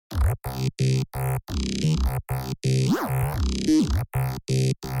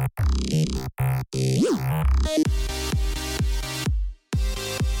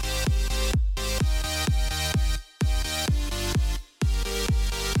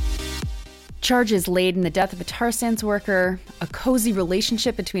Charges laid in the death of a tar sands worker, a cozy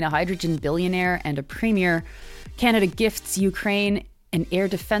relationship between a hydrogen billionaire and a premier, Canada gifts Ukraine an air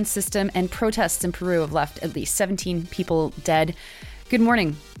defense system, and protests in Peru have left at least 17 people dead. Good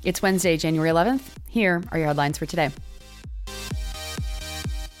morning. It's Wednesday, January 11th. Here are your headlines for today.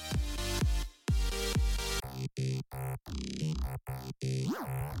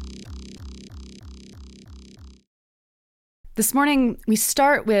 This morning, we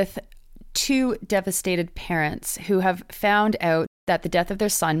start with two devastated parents who have found out that the death of their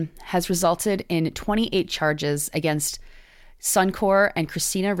son has resulted in 28 charges against Suncor and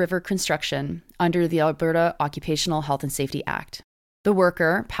Christina River Construction under the Alberta Occupational Health and Safety Act. The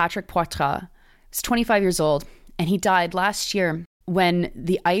worker, Patrick Poitras, is 25 years old, and he died last year when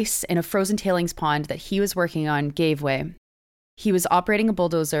the ice in a frozen tailings pond that he was working on gave way. He was operating a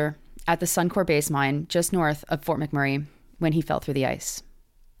bulldozer at the Suncor base mine just north of Fort McMurray when he fell through the ice.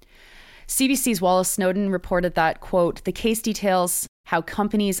 CBC's Wallace Snowden reported that, quote, the case details how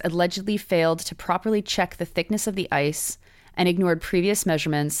companies allegedly failed to properly check the thickness of the ice and ignored previous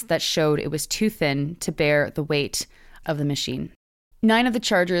measurements that showed it was too thin to bear the weight of the machine. 9 of the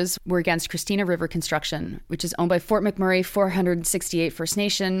charges were against Christina River Construction, which is owned by Fort McMurray 468 First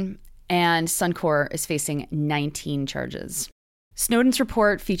Nation, and Suncor is facing 19 charges. Snowden's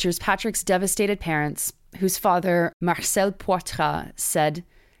report features Patrick's devastated parents, whose father, Marcel Poitras, said,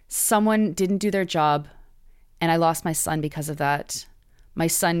 "Someone didn't do their job, and I lost my son because of that. My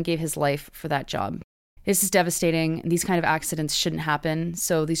son gave his life for that job." This is devastating. These kind of accidents shouldn't happen.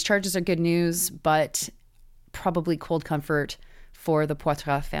 So these charges are good news, but probably cold comfort for the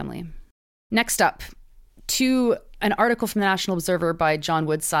Poitras family. Next up, to an article from the National Observer by John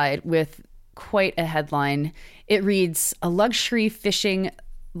Woodside with quite a headline. It reads, "A luxury fishing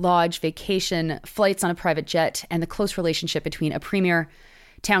lodge vacation, flights on a private jet, and the close relationship between a premier,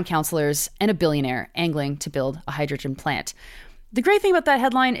 town councillors, and a billionaire angling to build a hydrogen plant." The great thing about that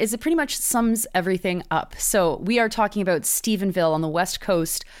headline is it pretty much sums everything up. So we are talking about Stephenville on the west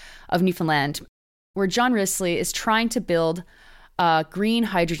coast of Newfoundland, where John Risley is trying to build a green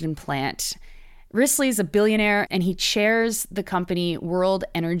hydrogen plant. Risley is a billionaire, and he chairs the company World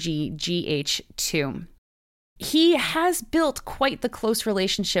Energy GH2. He has built quite the close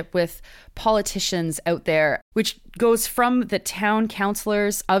relationship with politicians out there, which goes from the town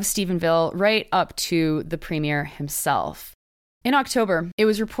councillors of Stephenville right up to the premier himself. In October, it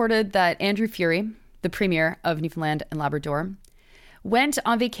was reported that Andrew Furey, the premier of Newfoundland and Labrador, went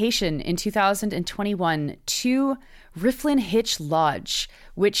on vacation in 2021 to Rifflin Hitch Lodge,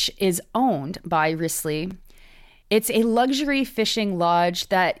 which is owned by Risley. It's a luxury fishing lodge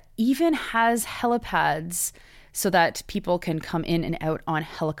that even has helipads so that people can come in and out on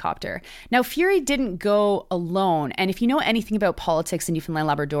helicopter. Now, Furey didn't go alone. And if you know anything about politics in Newfoundland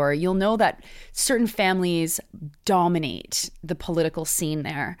Labrador, you'll know that certain families dominate the political scene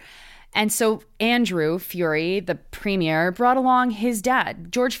there. And so Andrew Furey, the premier, brought along his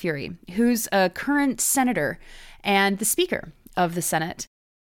dad, George Furey, who's a current senator and the speaker of the Senate.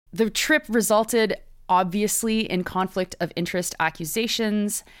 The trip resulted obviously in conflict of interest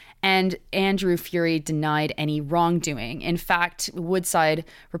accusations, and Andrew Furey denied any wrongdoing. In fact, Woodside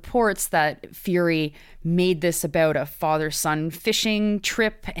reports that Furey made this about a father-son fishing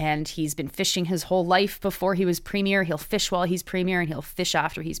trip, and he's been fishing his whole life before he was premier. He'll fish while he's premier, and he'll fish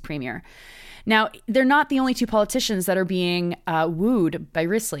after he's premier. Now, they're not the only two politicians that are being wooed by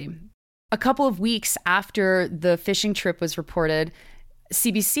Risley. A couple of weeks after the fishing trip was reported,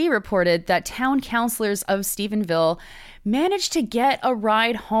 CBC reported that town councillors of Stephenville managed to get a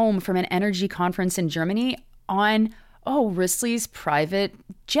ride home from an energy conference in Germany on, Risley's private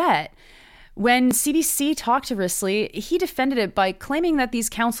jet. When CBC talked to Risley, he defended it by claiming that these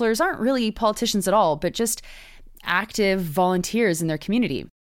councillors aren't really politicians at all, but just active volunteers in their community.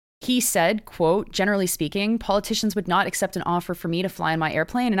 He said, quote, "Generally speaking, politicians would not accept an offer for me to fly on my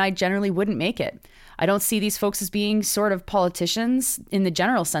airplane, and I generally wouldn't make it. I don't see these folks as being sort of politicians in the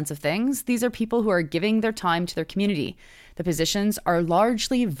general sense of things. These are people who are giving their time to their community. The positions are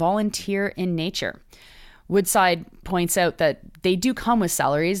largely volunteer in nature." Woodside points out that they do come with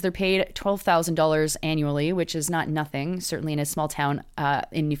salaries. They're paid $12,000 annually, which is not nothing, certainly in a small town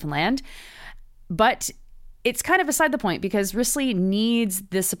in Newfoundland. But it's kind of beside the point because Risley needs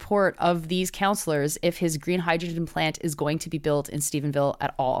the support of these councillors if his green hydrogen plant is going to be built in Stephenville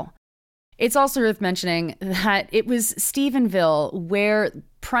at all. It's also worth mentioning that it was Stephenville where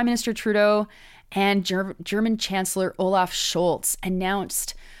Prime Minister Trudeau and German Chancellor Olaf Scholz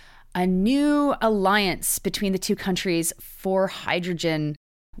announced a new alliance between the two countries for hydrogen.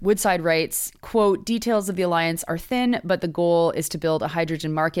 Woodside writes, quote, details of the alliance are thin, but the goal is to build a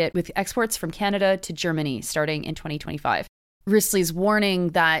hydrogen market with exports from Canada to Germany starting in 2025. Risley's warning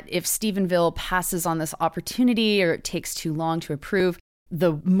that if Stephenville passes on this opportunity or it takes too long to approve,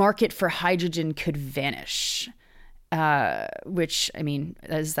 the market for hydrogen could vanish. Which, I mean,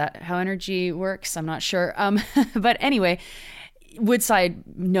 is that how energy works? I'm not sure. But anyway, Woodside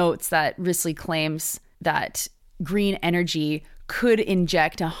notes that Risley claims that green energy could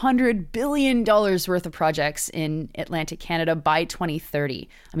inject $100 billion worth of projects in Atlantic Canada by 2030.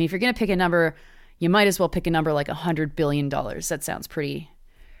 I mean, if you're going to pick a number, you might as well pick a number like $100 billion. That sounds pretty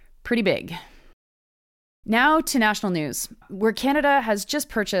big. Now to national news, where Canada has just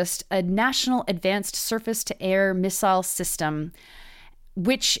purchased a National Advanced Surface-to-Air Missile System,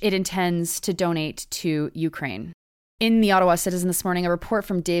 which it intends to donate to Ukraine. In the Ottawa Citizen this morning, a report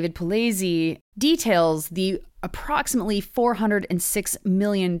from David Pugliese details the approximately $406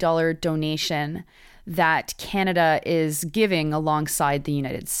 million donation that Canada is giving alongside the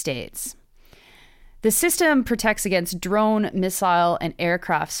United States. The system protects against drone, missile, and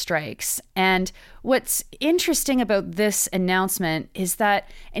aircraft strikes. And what's interesting about this announcement is that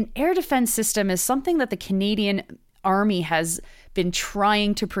an air defense system is something that the Canadian Army has been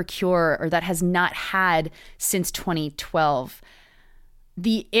trying to procure or that has not had since 2012.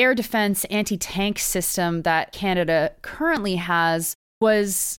 The air defense anti-tank system that Canada currently has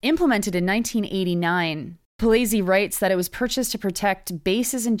was implemented in 1989. Pugliese writes that it was purchased to protect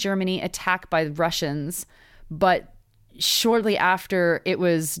bases in Germany attacked by the Russians, but shortly after it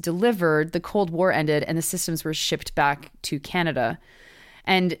was delivered, the Cold War ended and the systems were shipped back to Canada.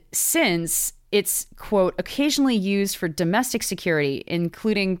 And since it's, quote, occasionally used for domestic security,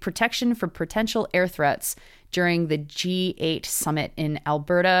 including protection from potential air threats during the G8 summit in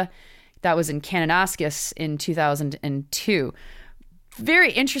Alberta. That was in Kananaskis in 2002.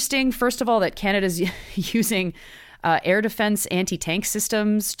 Very interesting, first of all, that Canada's using air defense anti-tank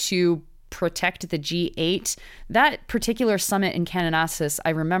systems to protect the G8. That particular summit in Kananaskis, I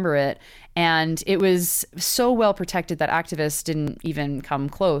remember it, and it was so well protected that activists didn't even come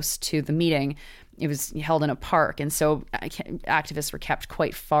close to the meeting. It was held in a park, and so activists were kept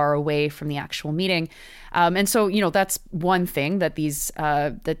quite far away from the actual meeting. And so, you know, that's one thing that these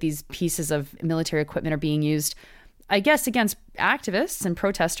pieces of military equipment are being used, I guess, against activists and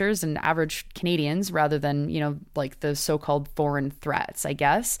protesters and average Canadians rather than, you know, like the so-called foreign threats, I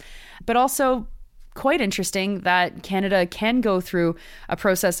guess. But also quite interesting that Canada can go through a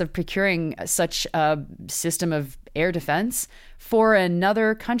process of procuring such a system of air defense for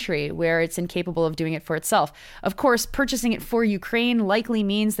another country where it's incapable of doing it for itself. Of course, purchasing it for Ukraine likely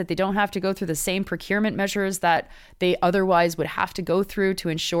means that they don't have to go through the same procurement measures that they otherwise would have to go through to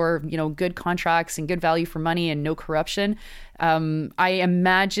ensure, you know, good contracts and good value for money and no corruption. I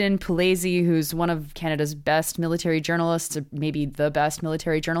imagine Pugliese, who's one of Canada's best military journalists, or maybe the best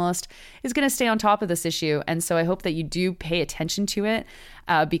military journalist, is going to stay on top of this issue. And so I hope that you do pay attention to it,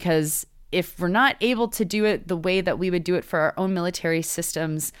 because if we're not able to do it the way that we would do it for our own military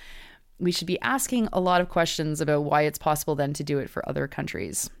systems, we should be asking a lot of questions about why it's possible then to do it for other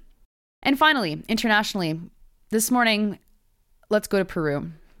countries. And finally, internationally, this morning, let's go to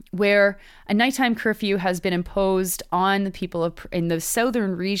Peru, where a nighttime curfew has been imposed on the people in the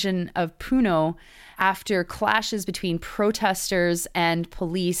southern region of Puno after clashes between protesters and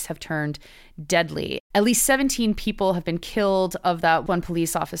police have turned deadly. At least 17 people have been killed, of that one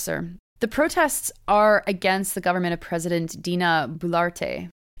police officer. The protests are against the government of President Dina Boluarte.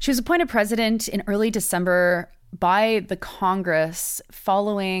 She was appointed president in early December by the Congress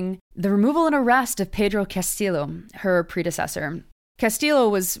following the removal and arrest of Pedro Castillo, her predecessor. Castillo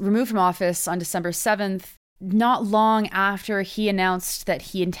was removed from office on December 7th, not long after he announced that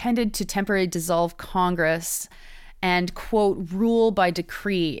he intended to temporarily dissolve Congress and, quote, rule by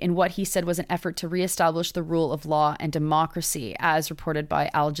decree in what he said was an effort to reestablish the rule of law and democracy, as reported by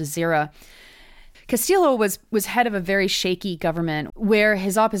Al Jazeera. Castillo was head of a very shaky government where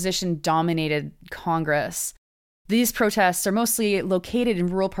his opposition dominated Congress. These protests are mostly located in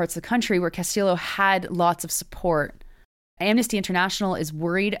rural parts of the country where Castillo had lots of support. Amnesty International is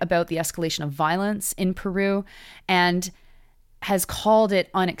worried about the escalation of violence in Peru and has called it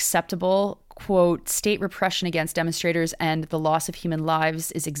unacceptable. Quote, state repression against demonstrators and the loss of human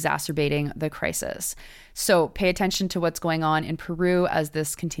lives is exacerbating the crisis. So pay attention to what's going on in Peru as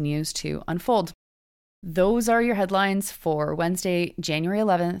this continues to unfold. Those are your headlines for Wednesday, January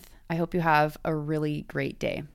 11th. I hope you have a really great day.